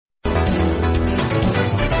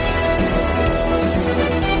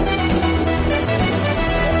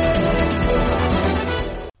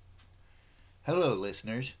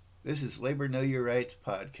listeners. This is Labor Know Your Rights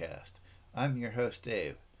podcast. I'm your host,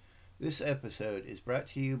 Dave. This episode is brought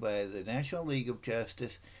to you by the National League of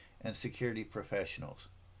Justice and Security Professionals,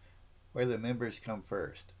 where the members come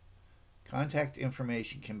first. Contact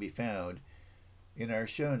information can be found in our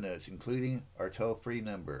show notes, including our toll-free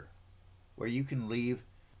number, where you can leave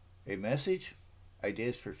a message,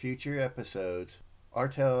 ideas for future episodes, or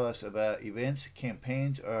tell us about events,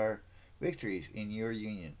 campaigns, or victories in your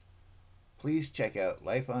union. Please check out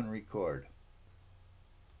Life on Record.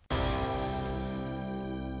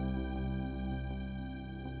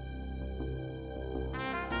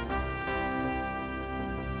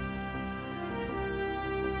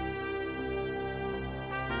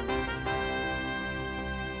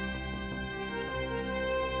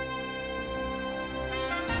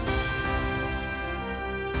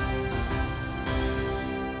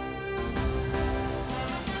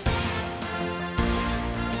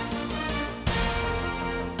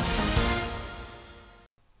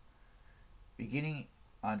 Beginning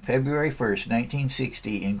on February 1st,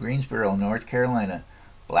 1960, in Greensboro, North Carolina,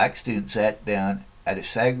 black students sat down at a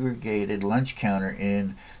segregated lunch counter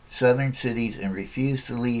in southern cities and refused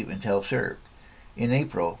to leave until served. In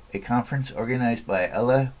April, a conference organized by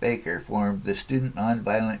Ella Baker formed the Student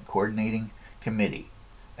Nonviolent Coordinating Committee.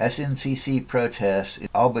 SNCC protests in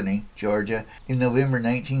Albany, Georgia, in November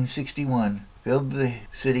 1961 filled the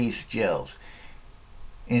city's jails.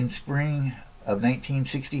 In spring of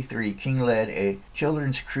 1963, King led a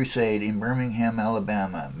children's crusade in Birmingham,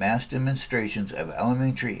 Alabama. Mass demonstrations of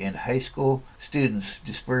elementary and high school students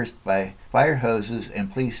dispersed by fire hoses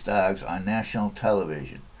and police dogs on national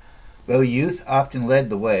television. Though youth often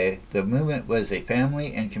led the way, the movement was a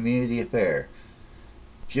family and community affair.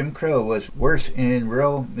 Jim Crow was worse in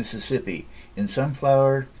rural Mississippi. In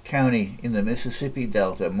Sunflower County in the Mississippi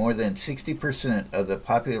Delta, more than 60% of the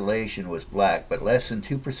population was black, but less than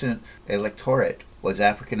 2% electorate was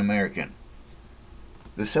African American.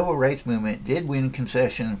 The Civil Rights Movement did win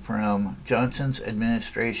concession from Johnson's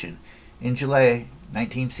administration. In July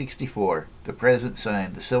 1964, the President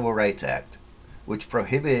signed the Civil Rights Act, which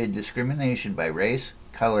prohibited discrimination by race,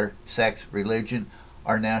 color, sex, religion,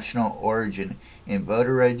 or national origin in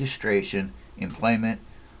voter registration, employment,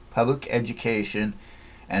 public education,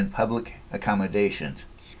 and public accommodations.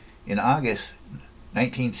 In August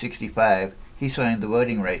 1965, he signed the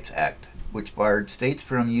Voting Rights Act, which barred states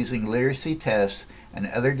from using literacy tests and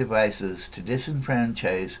other devices to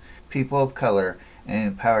disenfranchise people of color and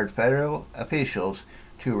empowered federal officials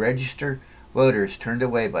to register voters turned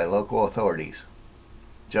away by local authorities.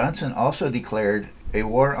 Johnson also declared a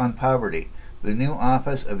war on poverty. The new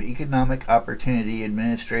Office of Economic Opportunity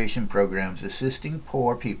Administration programs assisting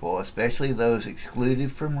poor people, especially those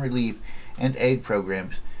excluded from relief and aid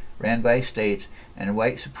programs ran by states and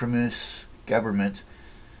white supremacist governments.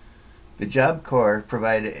 The Job Corps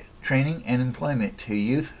provided training and employment to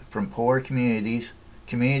youth from poor communities.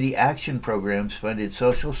 Community action programs funded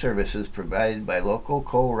social services provided by local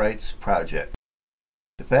coal rights projects.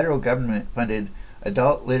 The federal government funded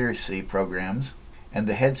adult literacy programs and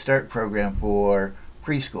the Head Start program for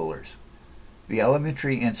preschoolers. The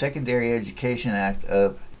Elementary and Secondary Education Act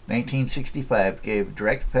of 1965 gave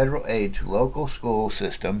direct federal aid to local school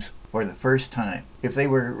systems for the first time, if they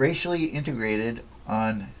were racially integrated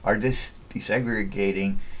or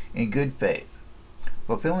desegregating in good faith.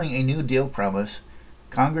 Fulfilling a New Deal promise,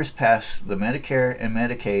 Congress passed the Medicare and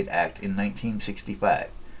Medicaid Act in 1965.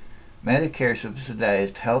 Medicare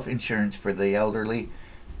subsidized health insurance for the elderly.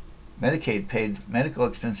 Medicaid paid medical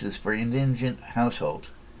expenses for indigent households.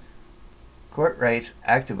 Court rights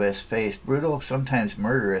activists faced brutal, sometimes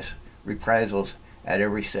murderous, reprisals at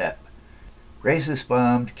every step. Racists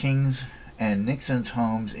bombed King's and Nixon's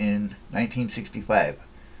homes in 1965.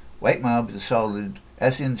 White mobs assaulted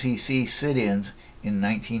SNCC sit-ins in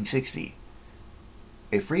 1960.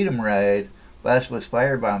 A Freedom Ride bus was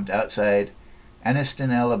firebombed outside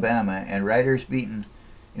Anniston, Alabama, and riders beaten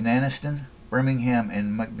in Anniston, Birmingham,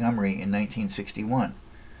 and Montgomery in 1961.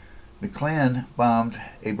 The Klan bombed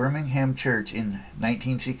a Birmingham church in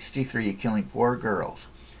 1963, killing 4 girls.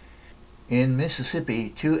 In Mississippi,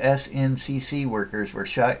 2 SNCC workers were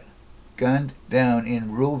gunned down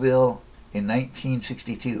in Ruleville in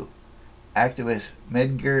 1962. Activist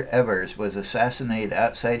Medgar Evers was assassinated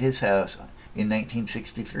outside his house in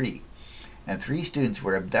 1963, and 3 students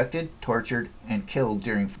were abducted, tortured, and killed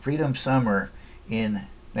during Freedom Summer in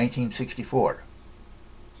 1964.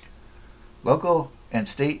 Local and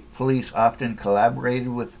state police often collaborated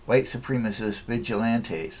with white supremacist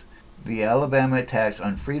vigilantes. The Alabama attacks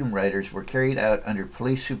on Freedom Riders were carried out under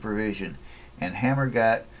police supervision, and Hammer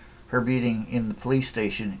got her beating in the police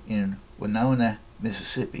station in Winona,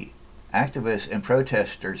 Mississippi. Activists and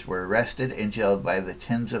protesters were arrested and jailed by the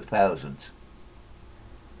tens of thousands.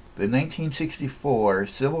 The 1964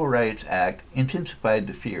 Civil Rights Act intensified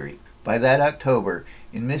the fury. By that October,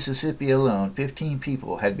 in Mississippi alone, 15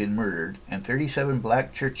 people had been murdered and 37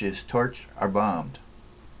 black churches torched or bombed.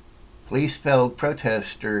 Police felled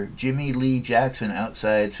protester Jimmy Lee Jackson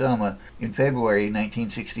outside Selma in February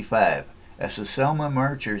 1965. As the Selma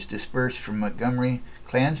marchers dispersed from Montgomery,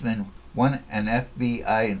 Klansmen, an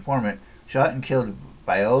FBI informant, shot and killed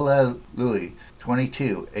Viola Louie,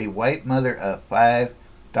 22, a white mother of 5,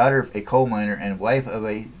 daughter of a coal miner and wife of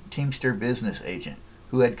a Teamster business agent,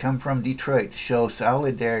 who had come from Detroit to show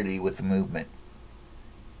solidarity with the movement.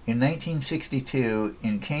 In 1962,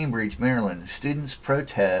 in Cambridge, Maryland, students'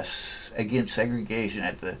 protests against segregation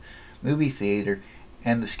at the movie theater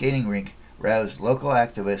and the skating rink roused local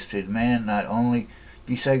activists to demand not only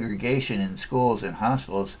desegregation in schools and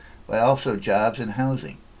hospitals, but also jobs and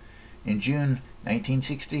housing. In June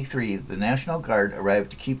 1963, the National Guard arrived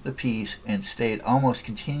to keep the peace and stayed almost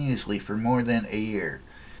continuously for more than a year.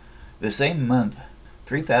 The same month,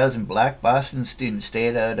 3,000 black Boston students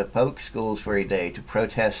stayed out of public schools for a day to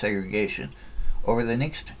protest segregation. Over the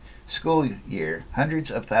next school year, hundreds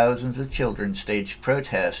of thousands of children staged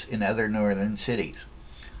protests in other northern cities.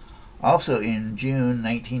 Also in June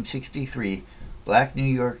 1963, black New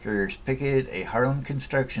Yorkers picketed a Harlem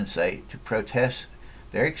construction site to protest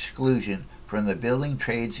their exclusion from the building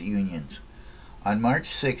trades unions. On March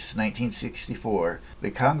 6, 1964,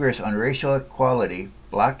 the Congress on Racial Equality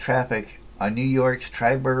blocked traffic on New York's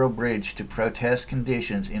Triborough Bridge to protest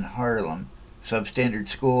conditions in Harlem, substandard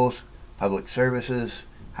schools, public services,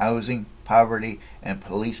 housing, poverty, and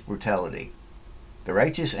police brutality. The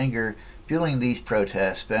righteous anger fueling these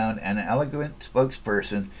protests found an eloquent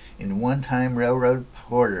spokesperson in one-time railroad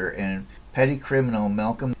porter and petty criminal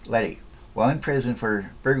Malcolm Letty. While in prison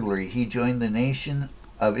for burglary, he joined the Nation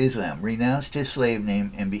of Islam, renounced his slave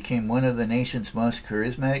name, and became one of the nation's most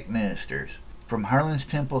charismatic ministers. From Harlem's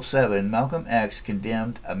Temple 7, Malcolm X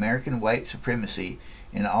condemned American white supremacy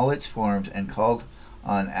in all its forms and called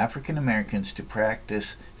on African Americans to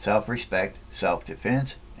practice self-respect,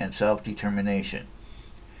 self-defense, and self-determination.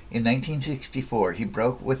 In 1964, he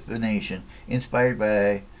broke with the nation, inspired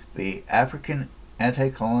by the African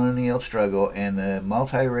anti-colonial struggle and the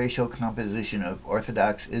multiracial composition of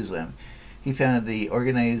Orthodox Islam. He founded the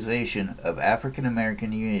Organization of African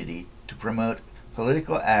American Unity to promote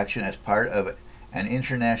political action as part of an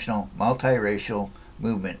international multiracial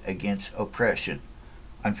movement against oppression.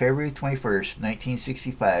 On February 21,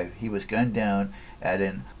 1965, he was gunned down at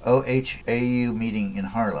an OHAU meeting in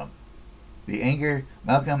Harlem. The anger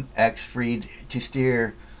Malcolm X freed to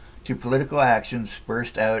steer to political actions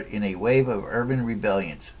burst out in a wave of urban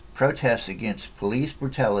rebellions. Protests against police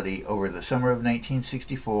brutality over the summer of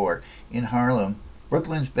 1964 in Harlem,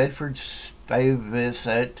 Brooklyn's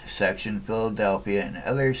Bedford-Stuyvesant section, Philadelphia, and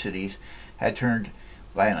other cities had turned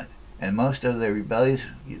violent, and most of the rebellions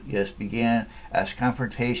began as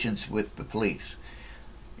confrontations with the police.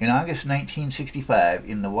 In August 1965,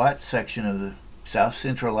 in the Watts section of the South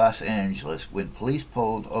Central Los Angeles, when police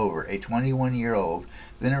pulled over a 21-year-old,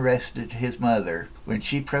 then arrested his mother when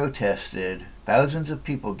she protested, thousands of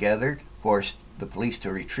people gathered, forced the police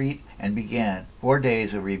to retreat, and began 4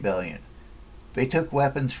 days of rebellion. They took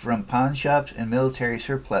weapons from pawn shops and military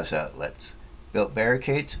surplus outlets, built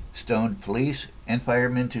barricades, stoned police and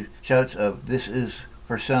firemen to shouts of "This is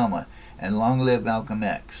for Selma" and "Long live Malcolm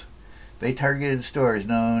X." They targeted stores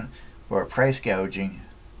known for price gouging,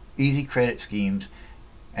 easy credit schemes,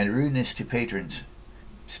 and rudeness to patrons,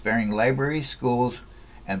 sparing libraries, schools,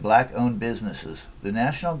 and black-owned businesses. The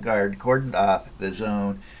National Guard cordoned off the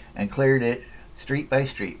zone and cleared it street by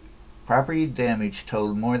street. Property damage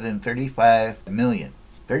totaled more than $35 million.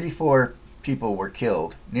 34 people were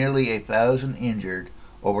killed, nearly 1,000 injured,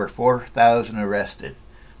 over 4,000 arrested.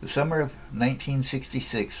 The summer of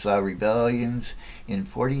 1966 saw rebellions in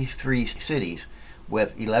 43 cities,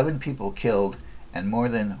 with 11 people killed and more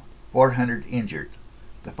than 400 injured.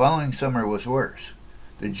 The following summer was worse.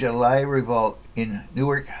 The July revolt in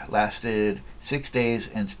Newark lasted 6 days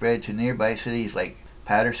and spread to nearby cities like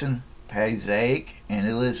Patterson, Passaic, and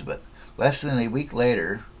Elizabeth. Less than a week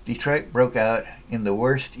later, Detroit broke out in the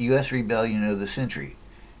worst U.S. rebellion of the century.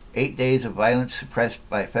 8 days of violence suppressed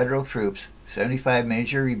by federal troops, 75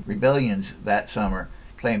 major rebellions that summer,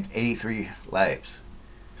 claimed 83 lives.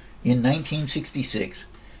 In 1966,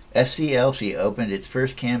 SCLC opened its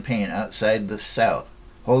first campaign outside the South,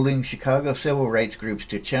 holding Chicago civil rights groups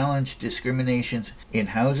to challenge discriminations in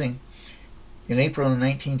housing. In April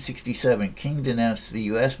 1967, King denounced the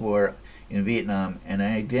U.S. war in Vietnam and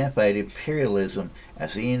identified imperialism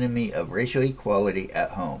as the enemy of racial equality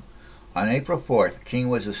at home. On April 4th, King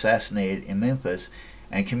was assassinated in Memphis,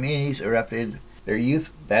 and communities erupted, their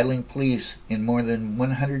youth battling police in more than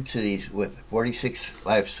 100 cities with 46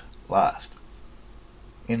 lives lost.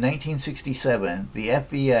 In 1967, the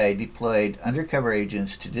FBI deployed undercover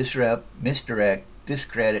agents to disrupt, misdirect,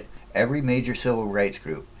 discredit every major civil rights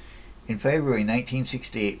group. In February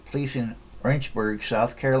 1968, police in Orangeburg,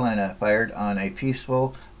 South Carolina, fired on a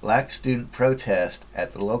peaceful black student protest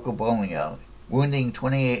at the local bowling alley, wounding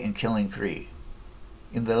 28 and killing 3.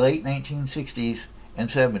 In the late 1960s and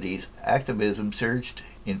 70s, activism surged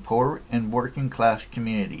in poor and working class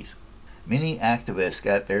communities. Many activists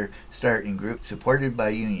got their start in groups supported by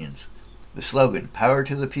unions. The slogan, "Power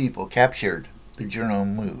to the People," captured the general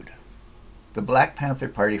mood. The Black Panther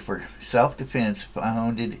Party for Self-Defense,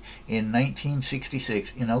 founded in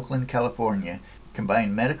 1966 in Oakland, California,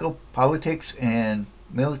 combined medical, politics, and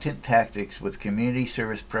militant tactics with community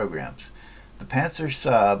service programs. The Panthers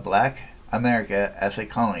saw Black America as a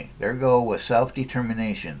colony. Their goal was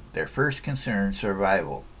self-determination, their first concern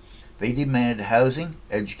survival. They demanded housing,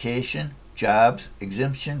 education, jobs,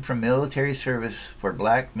 exemption from military service for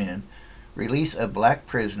black men, release of black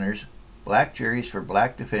prisoners, black juries for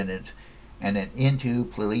black defendants, and an end to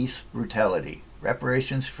police brutality,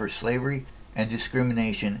 reparations for slavery and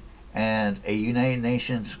discrimination, and a United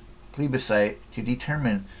Nations plebiscite to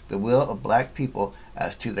determine the will of black people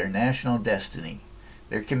as to their national destiny.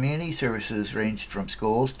 Their community services ranged from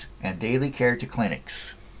schools and daily care to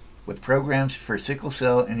clinics, with programs for sickle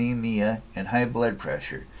cell anemia and high blood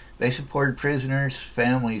pressure. They supported prisoners'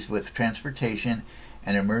 families with transportation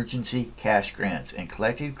and emergency cash grants, and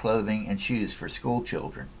collected clothing and shoes for school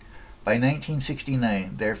children. By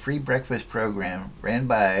 1969, their free breakfast program, ran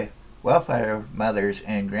by welfare mothers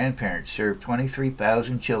and grandparents, served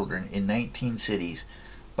 23,000 children in 19 cities.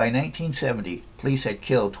 By 1970, police had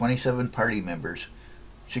killed 27 party members.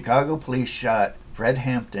 Chicago police shot Fred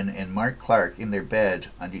Hampton and Mark Clark in their beds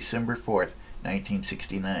on December 4,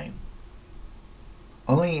 1969.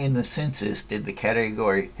 Only in the census did the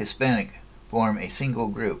category Hispanic form a single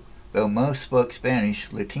group. Though most spoke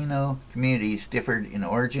Spanish, Latino communities differed in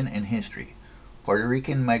origin and history. Puerto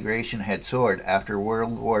Rican migration had soared after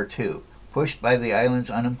World War II, pushed by the island's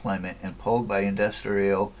unemployment and pulled by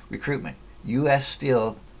industrial recruitment. U.S.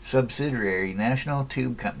 Steel subsidiary National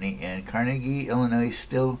Tube Company and Carnegie Illinois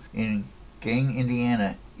Steel in Gang,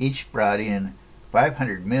 Indiana, each brought in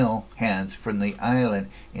 500 mill hands from the island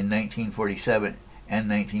in 1947 and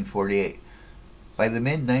 1948. By the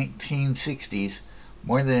mid-1960s,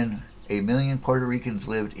 more than 1 million Puerto Ricans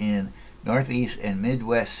lived in Northeast and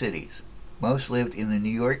Midwest cities. Most lived in the New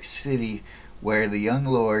York City, where the Young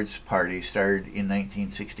Lords Party started in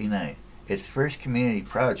 1969. Its first community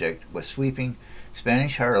project was sweeping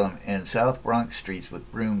Spanish Harlem and South Bronx streets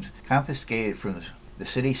with brooms confiscated from the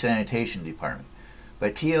city sanitation department.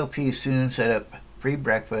 But TLP soon set up free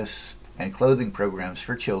breakfast and clothing programs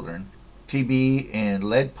for children, TB and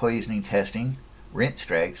lead poisoning testing, rent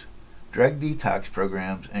strikes, drug detox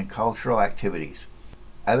programs, and cultural activities.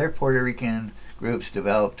 Other Puerto Rican groups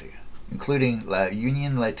developed, including La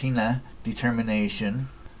Union Latina Determination,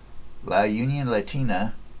 La Union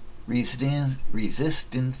Latina, Resistencia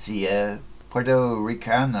Puerto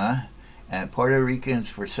Ricana, and Puerto Ricans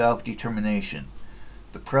for Self-Determination.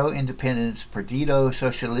 The pro-independence Partido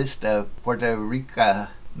Socialista Puerto Ricano,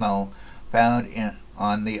 found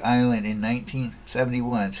on the island in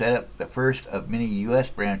 1971, set up the first of many U.S.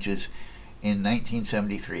 branches in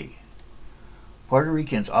 1973. Puerto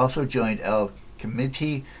Ricans also joined El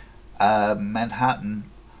Comité Manhattan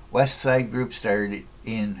West Side group, started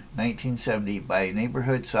in 1970 by a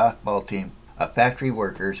neighborhood softball team of factory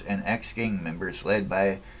workers and ex-gang members led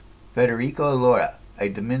by Federico Lora, a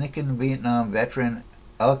Dominican Vietnam veteran.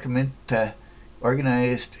 El Comité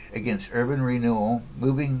organized against urban renewal,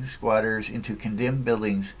 moving squatters into condemned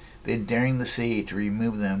buildings, then daring the city to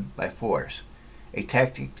remove them by force, a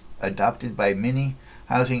tactic adopted by many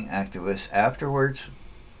housing activists afterwards.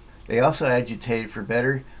 They also agitated for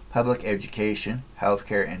better public education,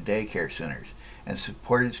 healthcare, and daycare centers, and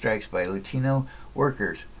supported strikes by Latino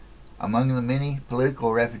workers. Among the many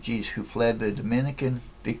political refugees who fled the Dominican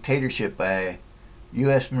dictatorship by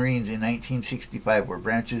U.S. Marines in 1965 were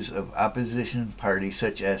branches of opposition parties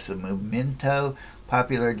such as the Movimiento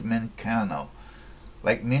Popular Dominicano.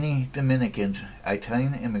 Like many Dominicans,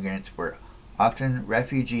 Italian immigrants were often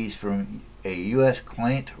refugees from a U.S.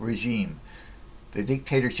 client regime. The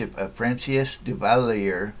dictatorship of Francis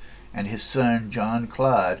Duvalier and his son John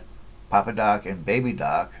Claude, Papa Doc and Baby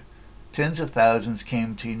Doc, Tens of thousands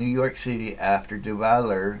came to New York City after de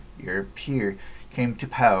Valera came to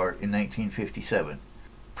power in 1957.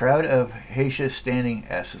 Proud of Haitia's standing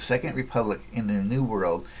as the second republic in the New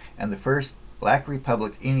World and the first black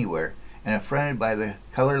republic anywhere, and affronted by the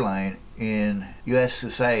color line in U.S.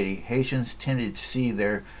 society, Haitians tended to see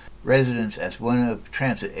their residence as one of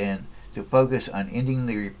transit and to focus on ending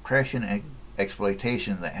the repression and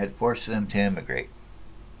exploitation that had forced them to immigrate.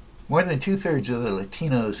 More than two-thirds of the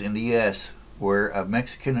Latinos in the U.S. were of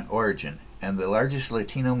Mexican origin, and the largest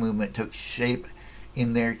Latino movement took shape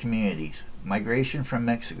in their communities. Migration from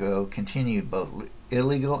Mexico continued, both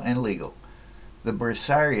illegal and legal. The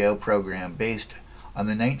Belisario program, based on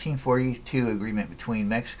the 1942 agreement between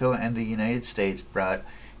Mexico and the United States, brought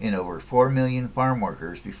in over 4 million farm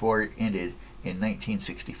workers before it ended in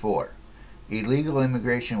 1964. Illegal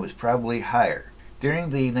immigration was probably higher. During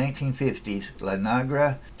the 1950s, La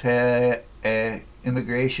Negra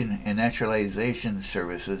Immigration and Naturalization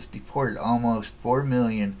Services deported almost 4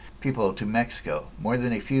 million people to Mexico, more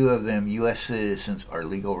than a few of them U.S. citizens or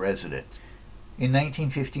legal residents. In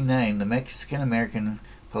 1959, the Mexican American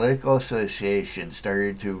Political Association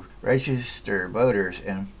started to register voters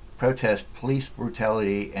and protest police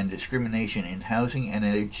brutality and discrimination in housing and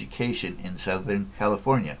education in Southern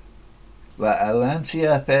California. La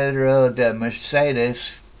Alianza Federal de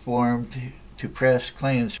Mercedes formed to press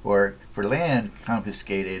claims for land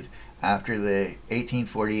confiscated after the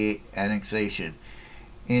 1848 annexation.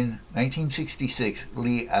 In 1966, La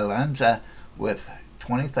Alianza, with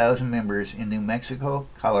 20,000 members in New Mexico,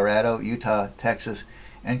 Colorado, Utah, Texas,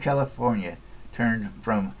 and California, turned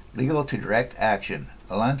from legal to direct action.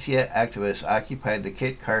 Alianza activists occupied the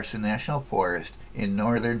Kit Carson National Forest in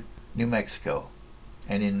northern New Mexico,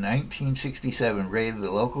 and in 1967 raided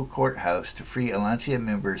the local courthouse to free Alianza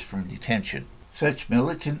members from detention. Such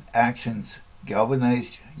militant actions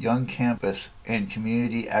galvanized young campus and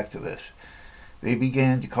community activists. They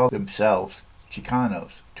began to call themselves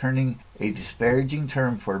Chicanos, turning a disparaging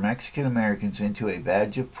term for Mexican Americans into a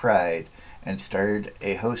badge of pride, and started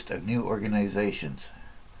a host of new organizations.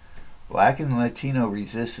 Black and Latino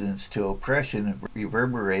resistance to oppression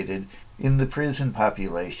reverberated in the prison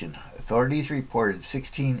population. Authorities reported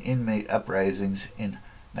 16 inmate uprisings in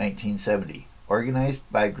 1970, organized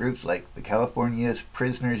by groups like the California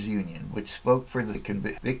Prisoners Union, which spoke for the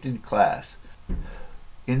convicted class.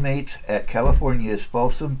 Inmates at California's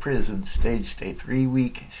Folsom Prison staged a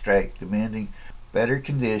 3-week strike demanding better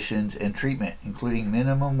conditions and treatment, including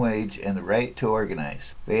minimum wage and the right to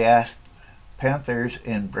organize. They asked Panthers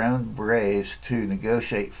and Brown Berets to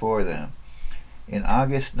negotiate for them. In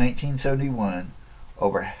August 1971,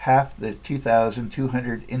 over half the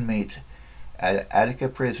 2,200 inmates at Attica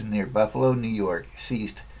Prison near Buffalo, New York,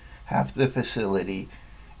 seized half the facility,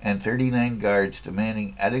 and 39 guards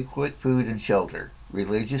demanding adequate food and shelter,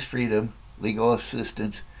 religious freedom, legal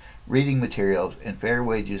assistance, reading materials, and fair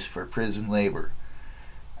wages for prison labor.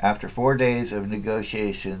 After 4 days of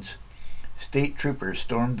negotiations, state troopers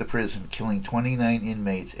stormed the prison, killing 29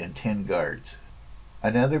 inmates and 10 guards.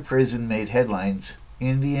 Another prison made headlines.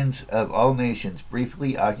 Indians of all nations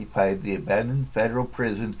briefly occupied the abandoned federal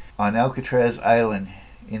prison on Alcatraz Island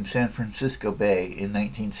in San Francisco Bay in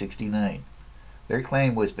 1969. Their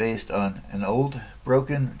claim was based on an old,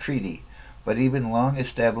 broken treaty, but even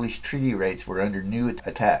long-established treaty rights were under new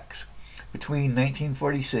attacks. Between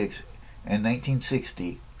 1946 and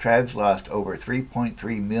 1960, tribes lost over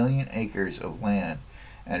 3.3 million acres of land,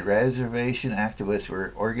 and reservation activists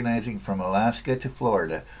were organizing from Alaska to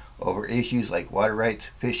Florida over issues like water rights,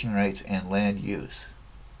 fishing rights, and land use.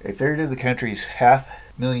 A third of the country's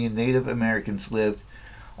 500,000 Native Americans lived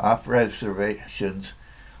off reservations,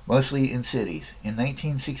 mostly in cities. In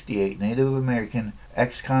 1968, Native American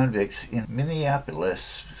ex-convicts in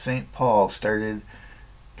Minneapolis, St. Paul started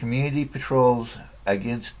community patrols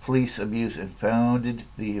against police abuse and founded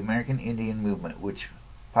the American Indian Movement, which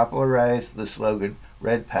popularized the slogan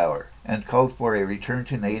Red Power and called for a return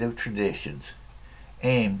to Native traditions.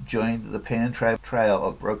 AIM joined the Pan-Tribal Trial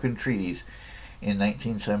of Broken Treaties in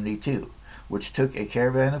 1972, which took a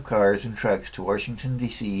caravan of cars and trucks to Washington,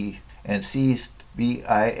 D.C. and seized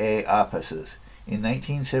BIA offices. In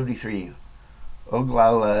 1973,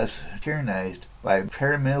 Oglalas, tyrannized by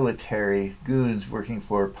paramilitary goons working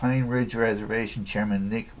for Pine Ridge Reservation Chairman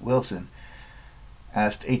Nick Wilson,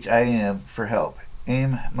 asked HIM for help.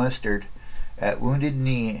 AIM mustered at Wounded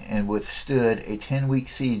Knee and withstood a 10-week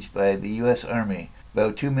siege by the U.S. Army,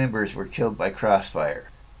 though 2 members were killed by crossfire.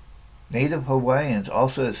 Native Hawaiians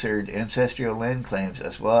also asserted ancestral land claims,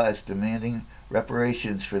 as well as demanding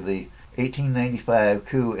reparations for the 1895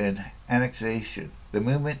 coup and annexation. The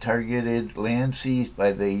movement targeted land seized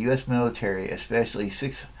by the U.S. military, especially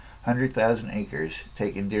 600,000 acres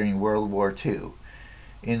taken during World War II.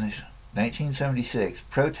 In 1976,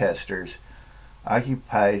 protesters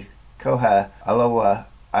occupied Koha Alawa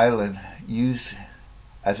Island, used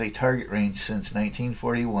as a target range since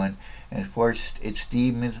 1941, and forced its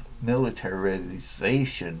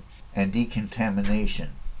demilitarization and decontamination.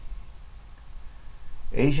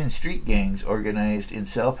 Asian street gangs organized in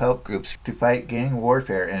self-help groups to fight gang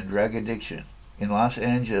warfare and drug addiction. In Los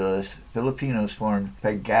Angeles, Filipinos formed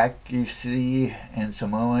Pagkakisi and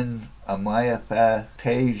Samoan Amaya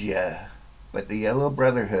Fantasia, but the Yellow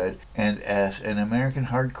Brotherhood, and as an American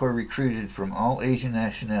hardcore recruited from all Asian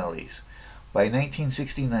nationalities. By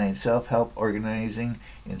 1969, self-help organizing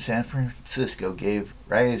in San Francisco gave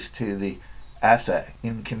rise to the ASA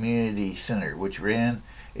in Community Center, which ran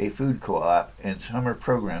a food co-op and summer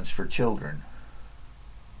programs for children.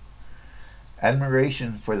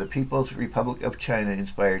 Admiration for the People's Republic of China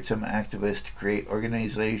inspired some activists to create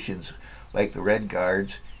organizations like the Red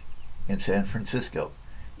Guards in San Francisco,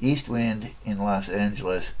 East Wind in Los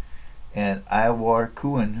Angeles, and Iwar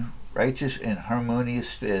Kuan, Righteous and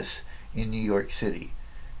Harmonious Fists, in New York City.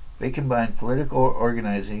 They combined political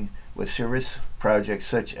organizing with service projects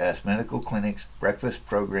such as medical clinics, breakfast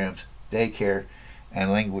programs, daycare,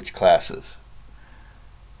 and language classes.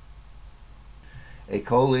 A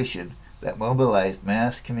coalition that mobilized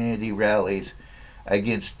mass community rallies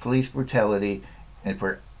against police brutality and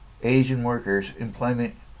for Asian workers'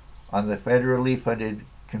 employment on the federally funded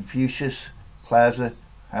Confucius Plaza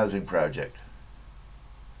housing project.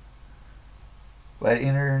 But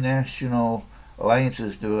international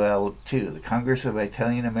alliances developed too. The Congress of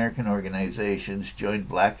Italian American Organizations joined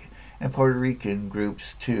Black and Puerto Rican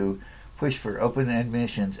groups to push for open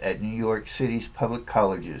admissions at New York City's public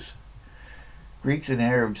colleges. Greeks and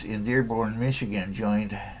Arabs in Dearborn, Michigan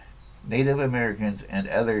joined Native Americans and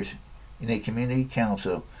others in a community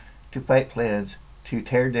council to fight plans to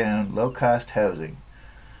tear down low-cost housing.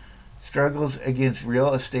 Struggles against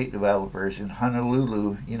real estate developers in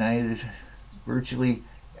Honolulu united virtually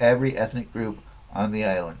every ethnic group on the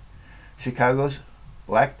island. Chicago's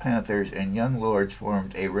Black Panthers and Young Lords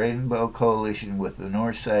formed a rainbow coalition with the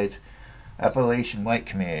North Side's Appalachian white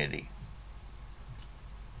community.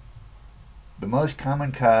 The most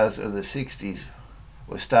common cause of the 60s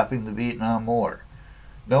was stopping the Vietnam War.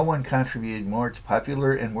 No one contributed more to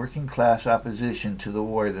popular and working class opposition to the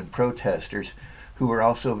war than protesters who were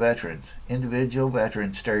also veterans. Individual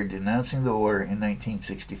veterans started denouncing the war in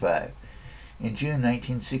 1965. In June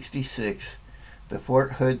 1966, the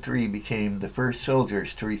Fort Hood Three became the first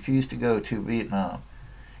soldiers to refuse to go to Vietnam.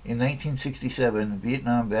 In 1967,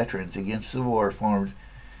 Vietnam Veterans Against the War formed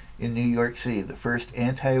in New York City, the first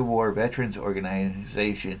anti-war veterans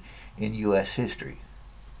organization in U.S. history.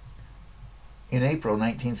 In April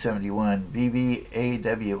 1971,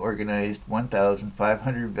 BBAW organized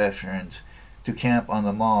 1,500 veterans to camp on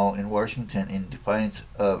the Mall in Washington in defiance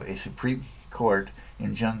of a Supreme Court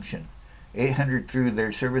injunction. 800 threw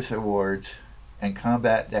their service awards and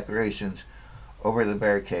combat decorations over the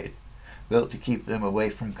barricade, built to keep them away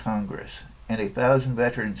from Congress, and 1,000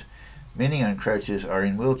 veterans, many on crutches or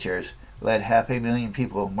in wheelchairs, led 500,000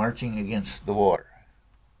 people marching against the war.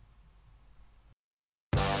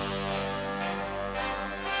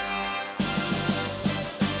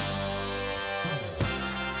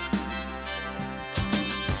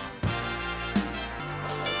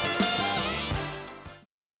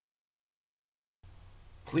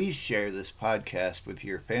 Please share this podcast with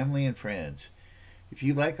your family and friends. If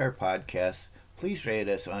you like our podcast, please rate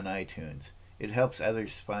us on iTunes. It helps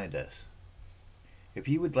others find us. If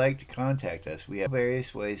you would like to contact us, we have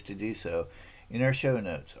various ways to do so in our show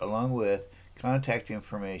notes, along with contact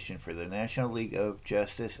information for the National League of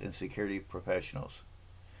Justice and Security Professionals.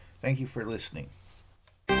 Thank you for listening.